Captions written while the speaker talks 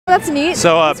That's neat.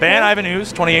 So, That's Ban cool. Ivan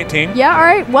Ooze 2018. Yeah, all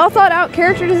right. Well thought out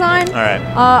character design. All right.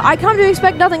 I come to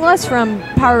expect nothing less from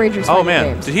Power Rangers. Oh,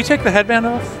 man. Games. Did he take the headband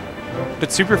off? Did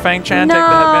SuperFangChan take the headband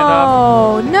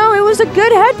off? No, it was a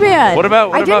good headband.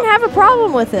 I didn't have a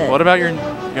problem with it. What about your,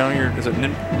 is it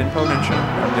Ninpo Ninja?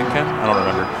 Ninken? I don't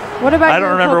remember. What about I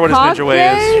don't remember what his ninja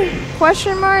way is.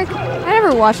 Question mark? I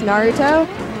never watched Naruto.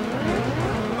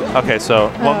 Okay,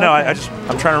 so, well, no, okay.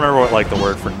 I'm trying to remember what, like, the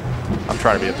word for, I'm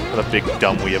trying to be a big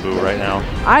dumb weeaboo right now.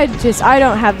 I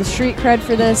don't have the street cred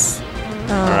for this.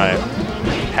 All right.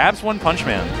 Habs One Punch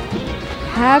Man.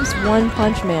 Habs One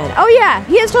Punch Man. Oh, yeah,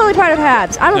 he is totally part of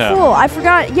Habs. I'm a fool. I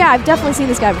forgot. Yeah, I've definitely seen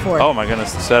this guy before. Oh, my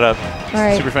goodness, the setup. All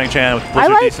right. SuperFangChan with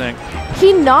Blizzard desync.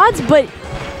 He nods, but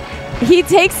he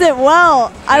takes it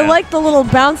well. Yeah. I like the little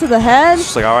bounce of the head. It's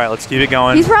just like, all right, let's keep it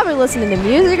going. He's probably listening to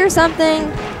music or something.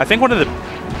 I think one of the,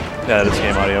 yeah, that's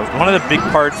game audio. One of the big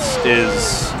parts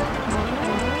is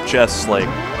just like,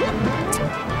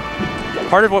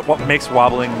 part of what makes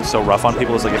wobbling so rough on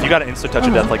people is like if you got an instant touch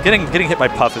of death, like getting hit by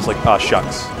Puff is like, oh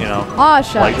shucks, you know? Oh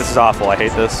shucks. Like this is awful, I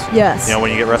hate this. Yes. You know,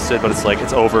 when you get rested, but it's like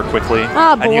it's over quickly.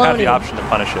 Ah, and you have the option to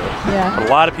punish it. Yeah. But a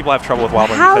lot of people have trouble with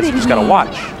wobbling because you just gotta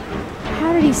watch.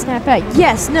 How did he snap back?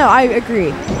 Yes, no, I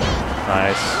agree.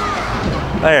 Nice.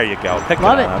 There you go. Pick it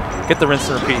up. Get the rinse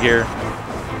and repeat here.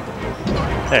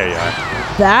 There you are.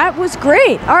 That was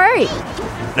great. All right.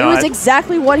 No, it was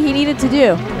exactly what he needed to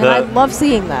do, and I love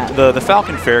seeing that. The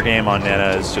Falcon Fair game on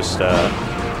Nana is just,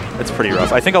 it's pretty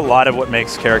rough. I think a lot of what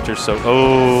makes characters so,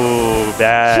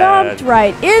 bad. Jumped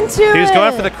right into it. He was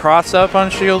going for the cross-up on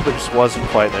shield, but just wasn't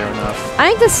quite there enough. I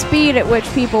think the speed at which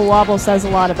people wobble says a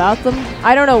lot about them.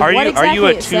 I don't know what exactly Are you a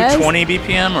it says. 220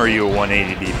 BPM or are you a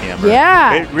 180 BPM?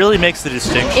 Yeah. It really makes the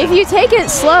distinction. If you take it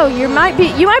slow, you might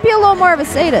be a little more of a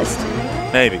sadist.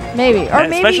 Maybe. Maybe. Or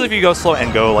maybe. Especially if you go slow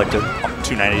and go like to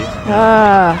 290.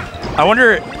 I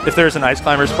wonder if there's an Ice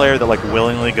Climbers player that like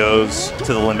willingly goes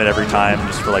to the limit every time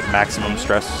just for like maximum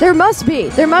stress. There must be.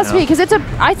 There must be, because it's a,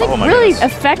 I think, really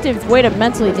effective way to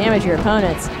mentally damage your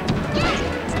opponents.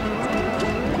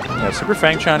 Yeah,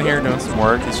 SuperFangChan here doing some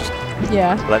work. He's just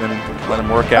letting him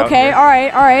work out. Okay, all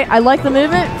right. I like the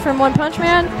movement from One Punch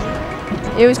Man.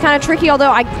 It was kind of tricky,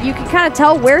 although you could kind of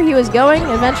tell where he was going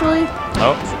eventually.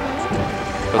 Oh.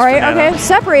 All right, okay,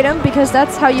 separate them because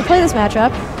that's how you play this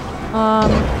matchup.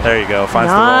 There you go.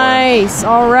 Finds nice. the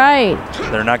All right.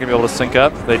 They're not gonna be able to sync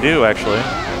up. They do actually.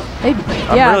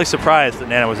 I'm really surprised that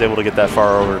Nana was able to get that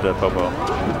far over to Popo.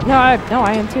 No,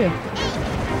 I am too.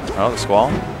 Oh, the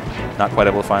Squall. Not quite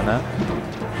able to find that.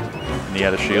 And he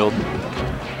had a shield.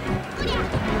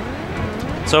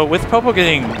 So with Popo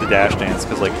getting the dash dance,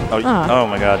 because like, oh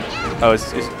my god. Oh,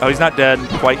 he's not dead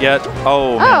quite yet.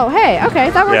 Oh, man. Oh, hey, okay,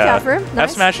 that worked out for him.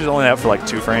 Nice. F Smash is only out for like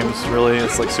 2 frames, really.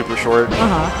 It's like super short.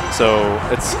 So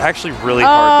it's actually really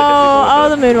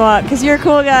hard to hit people with the moonwalk, because you're a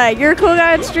cool guy. You're a cool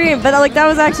guy on stream, but like that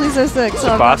was actually so sick.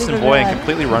 So Boston Boy and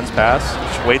completely runs past,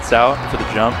 just waits out for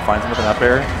the jump, finds him with an up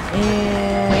air.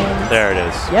 And there it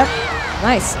is. Yep,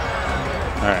 nice.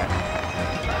 All right.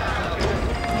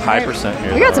 High percent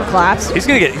here. We got some claps. He's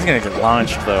gonna get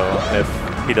launched though if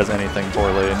he does anything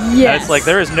poorly. Yes. And it's like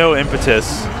there is no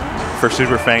impetus for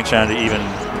SuperFangChan to even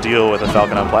deal with a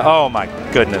Falcon on play. Oh my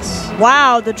goodness.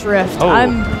 Wow, the drift.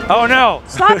 Oh no.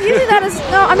 Stop using that as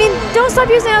don't stop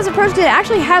using that as an approach. It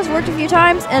actually has worked a few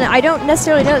times, and I don't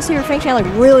necessarily know that SuperFangChan like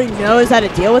really knows how to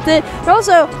deal with it. But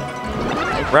also,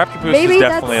 Raptor Boost is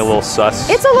definitely a little sus.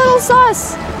 It's a little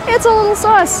sus. It's a little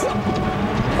sus.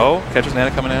 Oh, catches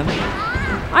Nana coming in.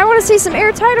 I want to see some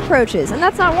airtight approaches, and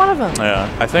that's not one of them. Yeah,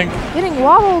 I think getting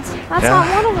wobbled. That's not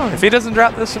one of them. If he doesn't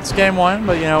drop this, it's game 1.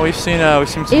 But you know, we've seen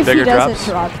some bigger drops. If he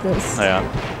doesn't drop this,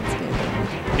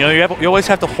 you know, you always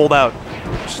have to hold out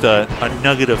just a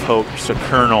nugget of hope, just a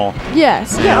kernel.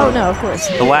 Yes. Yeah. Oh no, of course.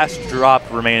 The last drop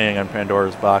remaining on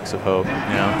Pandora's box of hope. You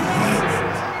know.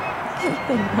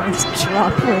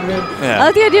 Drop I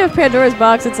like the idea of Pandora's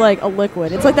box. It's like a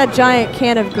liquid. It's like that giant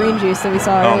can of green juice that we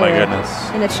saw earlier. Oh my goodness.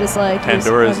 And it's just like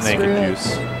Pandora's naked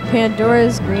juice.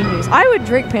 Pandora's green juice. I would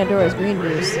drink Pandora's green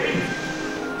juice.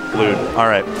 Blued. All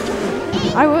right.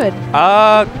 I would.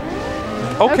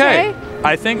 Okay.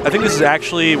 I think this is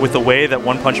actually, with the way that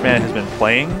One Punch Man has been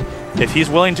playing, if he's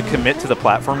willing to commit to the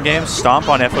platform game, Stomp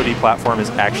on FOD platform is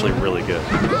actually really good.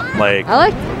 Like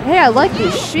I like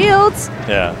these shields.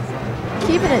 Yeah.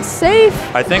 Keeping it safe.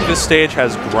 I think this stage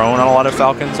has grown on a lot of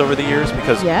Falcons over the years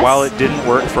because while it didn't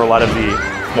work for a lot of the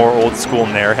more old school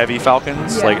Nair heavy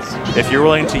Falcons, like if you're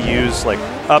willing to use like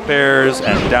up airs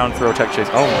and down throw tech chase,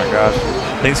 oh my gosh,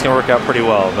 things can work out pretty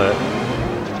well. But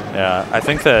yeah, I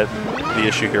think that the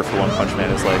issue here for One Punch Man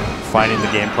is like finding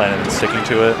the game plan and then sticking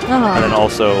to it. And then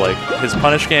also like his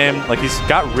punish game, like he's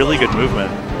got really good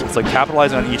movement. It's like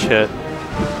capitalizing on each hit.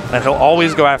 And he'll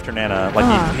always go after Nana.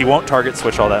 Like he won't target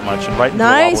switch all that much. And right into the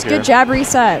wobble good jab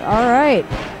reset. All right.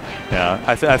 Yeah,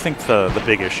 I think the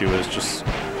big issue is just,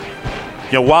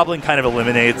 you know, wobbling kind of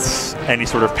eliminates any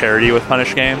sort of parity with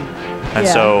punish game. And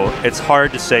so it's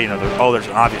hard to say, you know, there's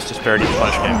an obvious disparity in the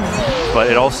punish game. But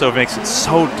it also makes it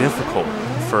so difficult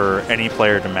for any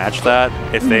player to match that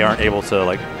if they aren't able to,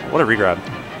 like, what a regrab.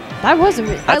 That wasn't.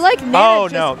 I like Nana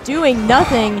just doing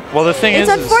nothing. Well, the thing is,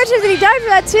 it's unfortunate that he died for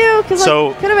that too, because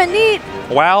could have been neat.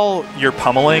 While you're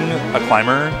pummeling a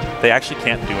climber, they actually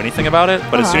can't do anything about it.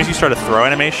 But as soon as you start a throw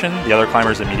animation, the other climber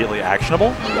is immediately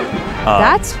actionable.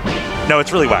 No,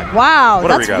 it's really whack. Wow,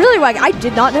 that's really whack. I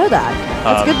did not know that.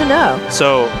 That's good to know.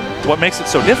 So what makes it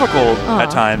so difficult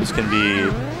at times can be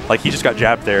like he just got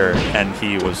jabbed there and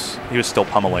he was still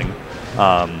pummeling.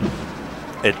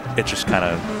 It just kind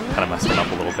of messed him up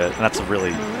a little bit, and that's a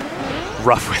really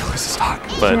rough way to lose a stock.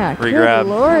 But regrab. Good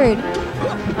Lord.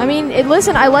 I mean,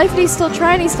 listen, I like that he's still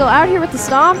trying. He's still out here with the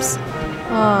stomps.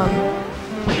 All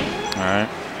right.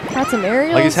 Got some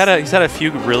aerials. Like he's had a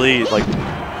few really like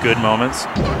good moments.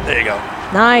 There you go.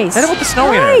 Nice. Hit him with the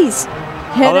snow Nice.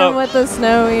 Hit him with the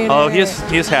snow eater. Oh, he has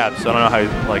Habs, so I don't know how he,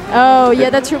 like. Oh, yeah,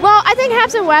 that's true. Well, I think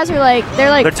Habs and Waz are like,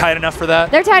 they're tight enough for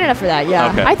that? They're tight enough for that,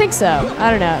 yeah. Okay. I think so. I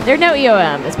don't know. They're no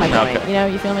EOM, is my point. Okay. You know,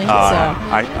 you feel me?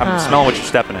 I'm smelling what you're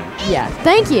stepping in. Yeah.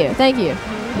 Thank you. Thank you.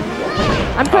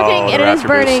 I'm cooking, and it is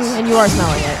burning, and you are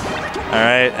smelling it. All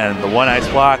right, and the one ice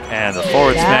block, and the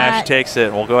forward smash takes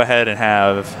it. We'll go ahead and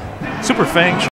have SuperFangChan